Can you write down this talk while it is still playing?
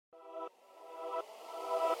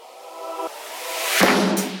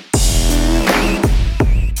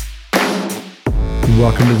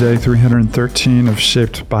Welcome to day 313 of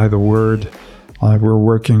Shaped by the Word. We're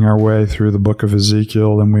working our way through the book of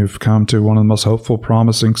Ezekiel, and we've come to one of the most hopeful,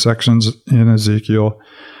 promising sections in Ezekiel,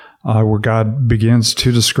 where God begins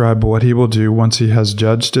to describe what he will do once he has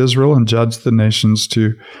judged Israel and judged the nations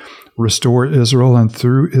to restore Israel, and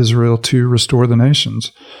through Israel to restore the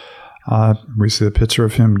nations. We see the picture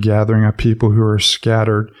of him gathering a people who are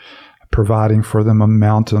scattered, providing for them a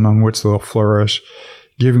mountain on which they'll flourish,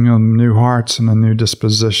 giving them new hearts and a new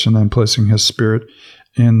disposition, and placing his Spirit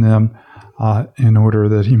in them in order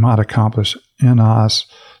that he might accomplish in us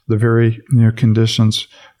the very conditions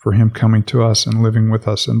for him coming to us and living with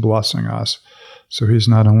us and blessing us. So he's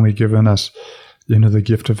not only given us the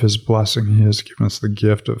gift of his blessing, he has given us the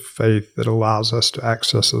gift of faith that allows us to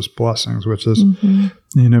access those blessings, which is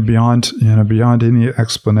beyond any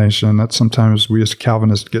explanation. That sometimes we as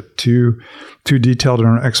Calvinists get too detailed in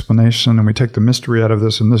our explanation, and we take the mystery out of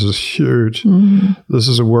this, and this is huge. This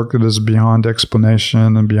is a work that is beyond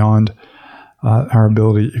explanation and beyond our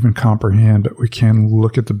ability to even comprehend, but we can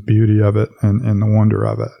look at the beauty of it and the wonder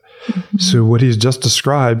of it. So what he's just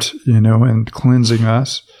described, and cleansing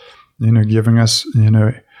us, giving us,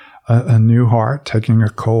 a new heart, taking a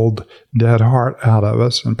cold, dead heart out of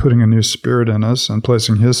us and putting a new spirit in us and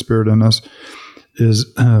placing his Spirit in us,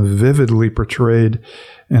 is vividly portrayed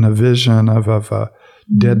in a vision of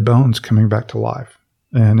dead bones coming back to life.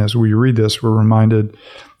 And as we read this, we're reminded,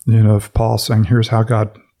 of Paul saying, here's how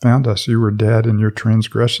God found us. You were dead in your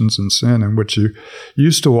transgressions and sin, in which you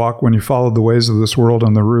used to walk when you followed the ways of this world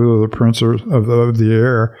and the rule of the prince of the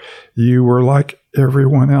air. You were like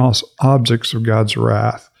everyone else, objects of God's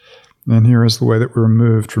wrath. And here is the way that we're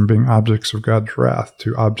moved from being objects of God's wrath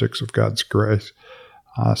to objects of God's grace.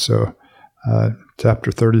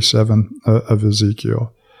 Chapter 37 of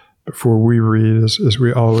Ezekiel. Before we read, as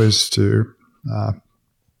we always do,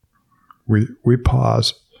 we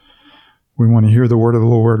pause. We want to hear the word of the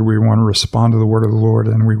Lord. We want to respond to the word of the Lord,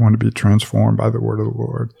 and we want to be transformed by the word of the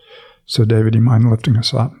Lord. So, David, do you mind lifting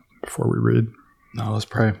us up before we read? No, let's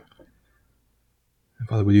pray.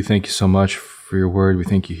 Father, we do thank you so much for your word. We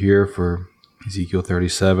thank you here for Ezekiel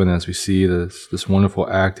 37 as we see this wonderful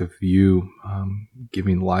act of you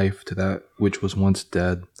giving life to that which was once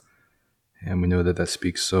dead. And we know that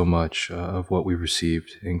speaks so much of what we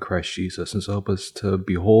received in Christ Jesus. And so help us to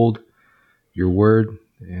behold your word.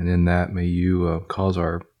 And in that, may you cause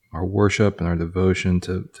our worship and our devotion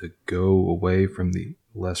to go away from the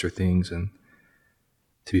lesser things and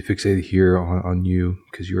to be fixated here on you,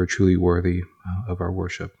 because you are truly worthy of our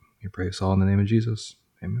worship. We pray this all in the name of Jesus.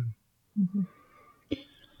 Amen.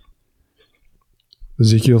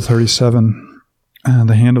 Ezekiel 37.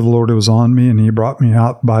 The hand of the Lord was on me, and he brought me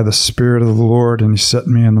out by the Spirit of the Lord, and he set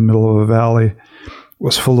me in the middle of a valley. It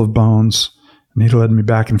was full of bones. And he led me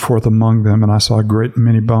back and forth among them, and I saw a great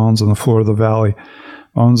many bones on the floor of the valley,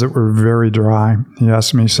 bones that were very dry. He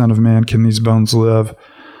asked me, Son of man, can these bones live?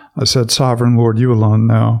 I said, Sovereign Lord, you alone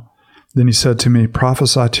know. Then he said to me,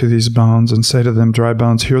 Prophesy to these bones, and say to them, Dry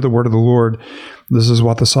bones, hear the word of the Lord. This is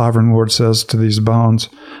what the Sovereign Lord says to these bones.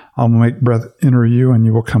 I'll make breath enter you, and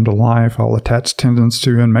you will come to life. I'll attach tendons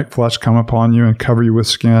to you and make flesh come upon you and cover you with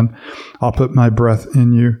skin. I'll put my breath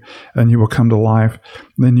in you, and you will come to life.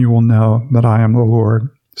 Then you will know that I am the Lord.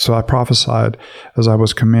 So I prophesied as I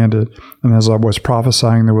was commanded, and as I was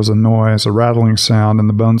prophesying, there was a noise, a rattling sound, and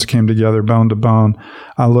the bones came together, bone to bone.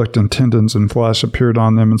 I looked, and tendons and flesh appeared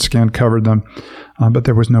on them, and skin covered them, but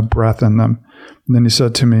there was no breath in them. And then he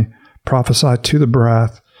said to me, Prophesy to the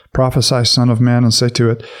breath. Prophesy, Son of man, and say to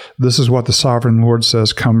it, This is what the Sovereign Lord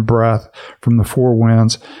says, Come breath from the four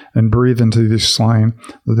winds, and breathe into these slain,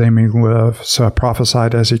 that they may live. So I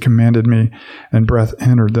prophesied as he commanded me, and breath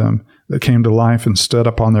entered them. They came to life and stood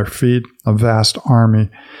up on their feet, a vast army.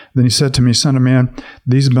 Then he said to me, Son of man,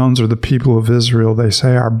 these bones are the people of Israel. They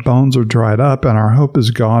say, Our bones are dried up, and our hope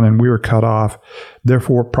is gone, and we are cut off.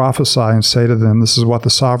 Therefore prophesy and say to them, This is what the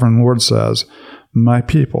Sovereign Lord says, My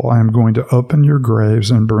people, I am going to open your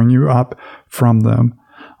graves and bring you up from them.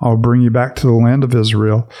 I will bring you back to the land of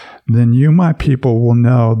Israel. Then you, my people, will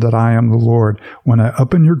know that I am the Lord. When I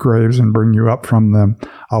open your graves and bring you up from them,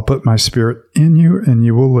 I'll put my Spirit in you, and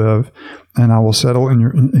you will live, and I will settle in your,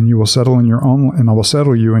 and you will settle in your own, and I will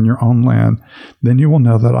settle you in your own land. Then you will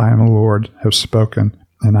know that I am the Lord, have spoken,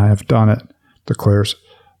 and I have done it, declares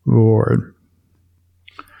the Lord.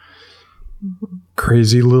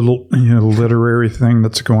 Crazy little literary thing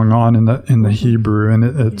that's going on in the Hebrew, and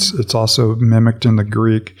it's also mimicked in the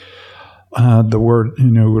Greek. The word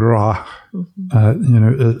ra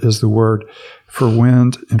is the word for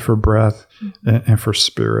wind and for breath and for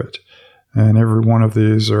spirit, and every one of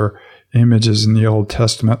these are images in the Old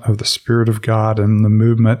Testament of the Spirit of God and the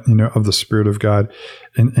movement, of the Spirit of God.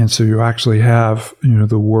 And so you actually have,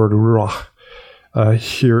 the word ruach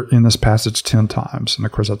here in this passage 10 times. And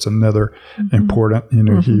of course, that's another important,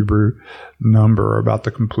 Hebrew number about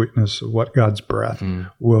the completeness of what God's breath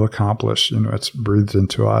will accomplish. It's breathed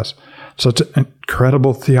into us. Such an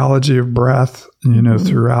incredible theology of breath,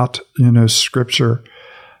 throughout, Scripture.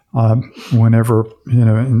 Whenever,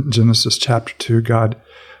 in Genesis chapter 2, God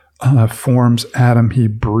forms Adam, he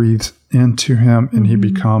breathes into him and he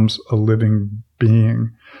becomes a living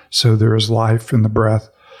being. So there is life in the breath,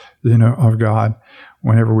 of God.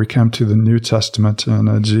 Whenever we come to the New Testament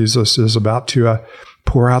and Jesus is about to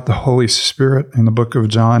pour out the Holy Spirit in the book of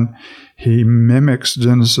John, he mimics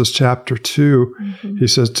Genesis chapter 2. He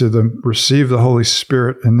says to them, receive the Holy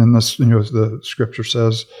Spirit. And then this, the scripture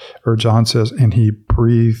says, or John says, and he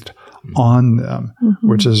breathed on them,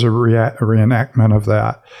 which is a reenactment of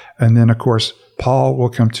that. And then, of course, Paul will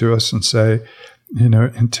come to us and say,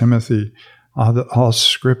 in Timothy, that all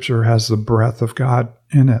Scripture has the breath of God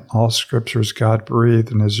in it. All Scripture is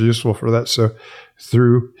God-breathed and is useful for that. So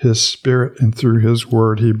through His Spirit and through His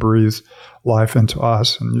Word, He breathes life into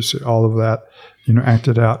us. And you see all of that,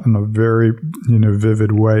 acted out in a very,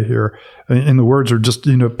 vivid way here. And the words are just,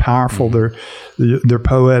 powerful. They're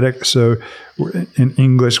poetic. So in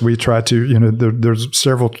English, we try to, there's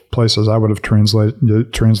several places I would have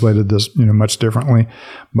translated this, much differently.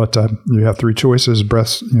 But you have three choices: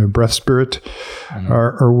 breath, spirit,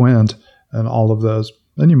 or wind, and all of those.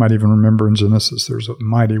 Then you might even remember in Genesis, there's a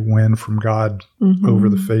mighty wind from God over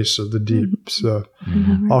the face of the deep. So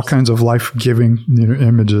all kinds of life-giving,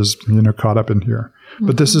 images, caught up in here.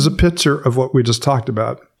 But this is a picture of what we just talked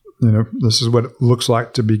about. This is what it looks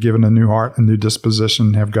like to be given a new heart, a new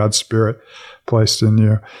disposition, have God's Spirit placed in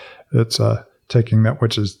you. It's taking that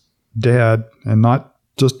which is dead, and not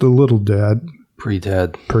just a little dead. Pretty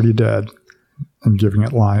dead, and giving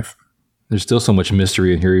it life. There's still so much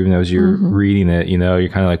mystery in here, even as you're reading it, you're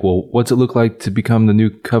kind of like, well, what's it look like to become the new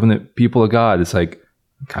covenant people of God? It's like,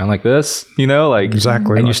 kind of like this,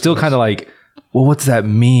 Exactly. And you're still kind of like, well, what's that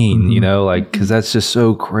mean? Because that's just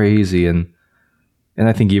so crazy. And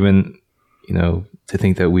I think even, to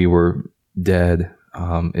think that we were dead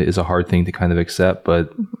is a hard thing to kind of accept.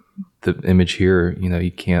 But the image here,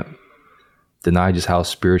 you can't deny just how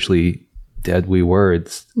spiritually dead we were.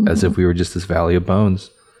 It's as if we were just this valley of bones.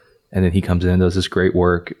 And then he comes in and does this great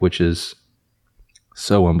work, which is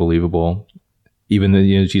so unbelievable. Even though,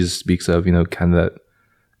 Jesus speaks of, kind of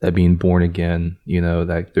that being born again,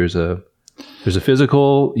 that there's a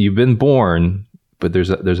physical, you've been born, but there's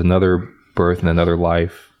another birth and another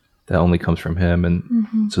life that only comes from him.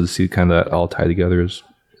 And so to see kind of that all tie together is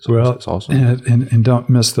awesome. And don't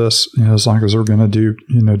miss this, as long as we're going to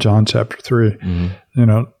do, John chapter 3,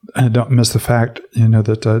 and don't miss the fact,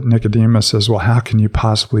 that Nicodemus says, well, how can you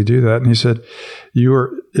possibly do that? And he said, you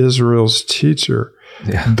are Israel's teacher.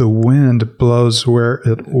 Yeah. The wind blows where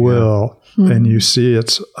it will, and you see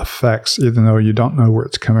its effects, even though you don't know where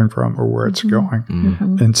it's coming from or where it's going.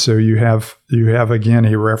 And so you have again,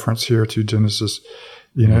 a reference here to Genesis,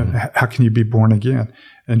 how can you be born again?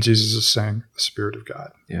 And Jesus is saying the Spirit of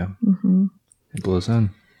God. Yeah. It blows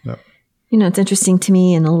in. Yep. It's interesting to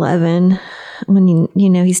me in 11, when,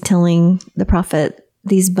 he's telling the prophet,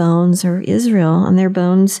 these bones are Israel, and their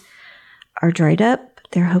bones are dried up,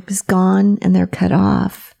 their hope is gone, and they're cut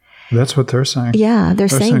off. That's what they're saying. Yeah, they're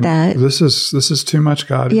saying that. This is too much,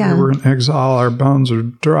 God. Yeah. We're in exile. Our bones are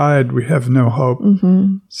dried. We have no hope.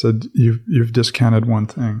 So you've discounted one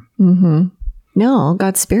thing. No,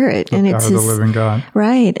 God's Spirit. And it's the living God.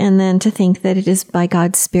 Right. And then to think that it is by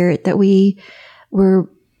God's Spirit that we were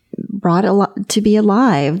brought to be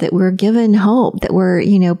alive, that we're given hope, that we're,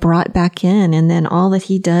 brought back in. And then all that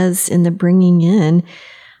he does in the bringing in,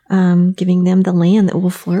 giving them the land that will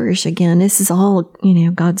flourish again. This is all,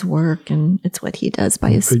 God's work, and it's what he does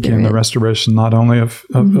by his Spirit. Again, the restoration not only of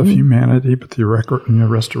humanity, but the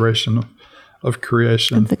restoration of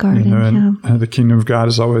creation. Of the garden, and the kingdom of God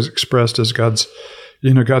is always expressed as God's,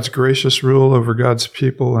 God's gracious rule over God's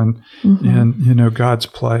people and God's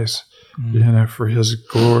place, for his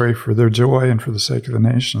glory, for their joy, and for the sake of the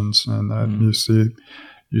nations. And you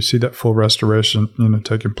see that full restoration,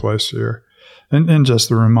 taking place here. And just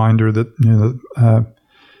the reminder that,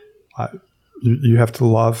 you have to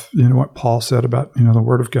love, what Paul said about, the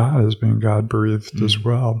Word of God as being God-breathed as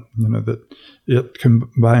well, that it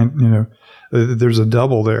combined, there's a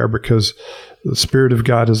double there, because the Spirit of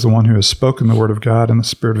God is the one who has spoken the Word of God, and the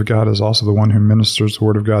Spirit of God is also the one who ministers the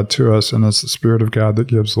Word of God to us, and it's the Spirit of God that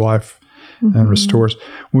gives life and restores.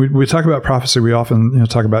 When we talk about prophecy, we often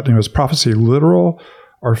talk about, is prophecy literal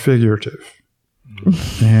or figurative?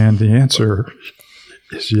 And the answer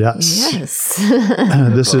is yes. Yes.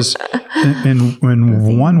 This is, in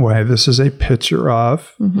one way, this is a picture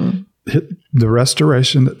of the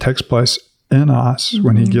restoration that takes place in us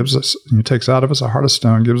when he gives us, he takes out of us a heart of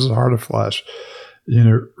stone, gives us a heart of flesh,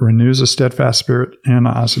 renews a steadfast spirit in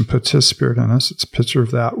us and puts his spirit in us. It's a picture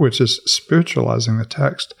of that, which is spiritualizing the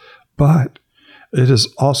text. But it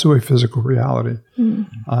is also a physical reality.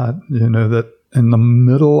 That in the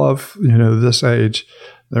middle of, this age,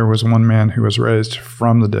 there was one man who was raised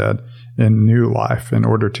from the dead in new life in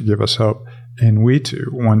order to give us hope. And we too,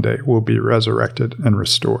 one day, will be resurrected and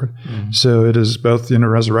restored. So it is both,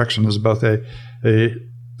 resurrection is both a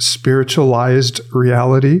spiritualized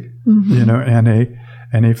reality,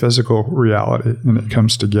 and a physical reality. And it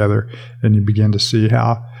comes together, and you begin to see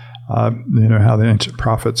how, how the ancient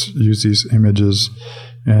prophets use these images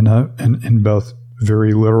in both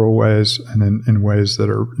very literal ways and in ways that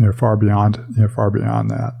are far beyond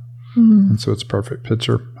that. And so it's a perfect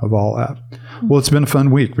picture of all that. Well, it's been a fun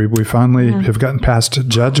week. We finally have gotten past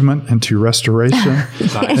judgment into restoration,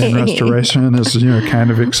 and restoration is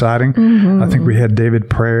kind of exciting. I think we had David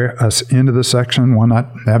pray us into the section. Why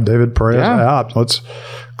not have David pray us out? Let's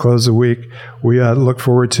close the week. We look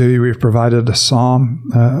forward to. We've provided a psalm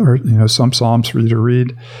or some psalms for you to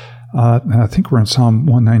read. And I think we're in Psalm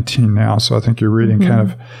 119 now, so I think you're reading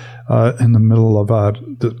kind of in the middle of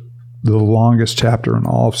the longest chapter in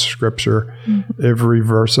all of Scripture. Every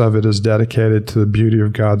verse of it is dedicated to the beauty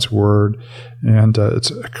of God's Word, and it's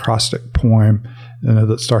an acrostic poem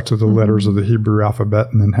that starts with the letters of the Hebrew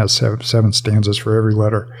alphabet and then has seven stanzas for every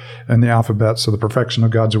letter in the alphabet. So the perfection of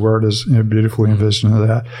God's Word is beautifully envisioned in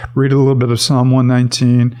that. Read a little bit of Psalm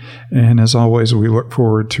 119, and as always, we look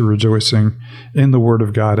forward to rejoicing in the Word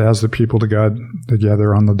of God as the people to God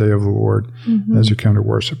together on the day of the Lord as you come to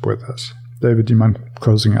worship with us. David, do you mind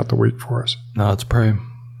closing out the week for us? No, let's pray.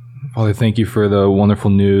 Father, thank you for the wonderful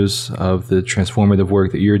news of the transformative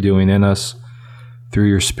work that you're doing in us through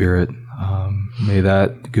your Spirit. May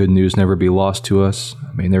that good news never be lost to us.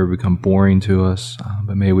 May it never become boring to us.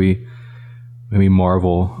 But may we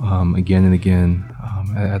marvel again and again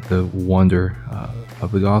at the wonder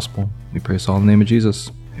of the gospel. We pray this all in the name of Jesus.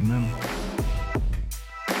 Amen.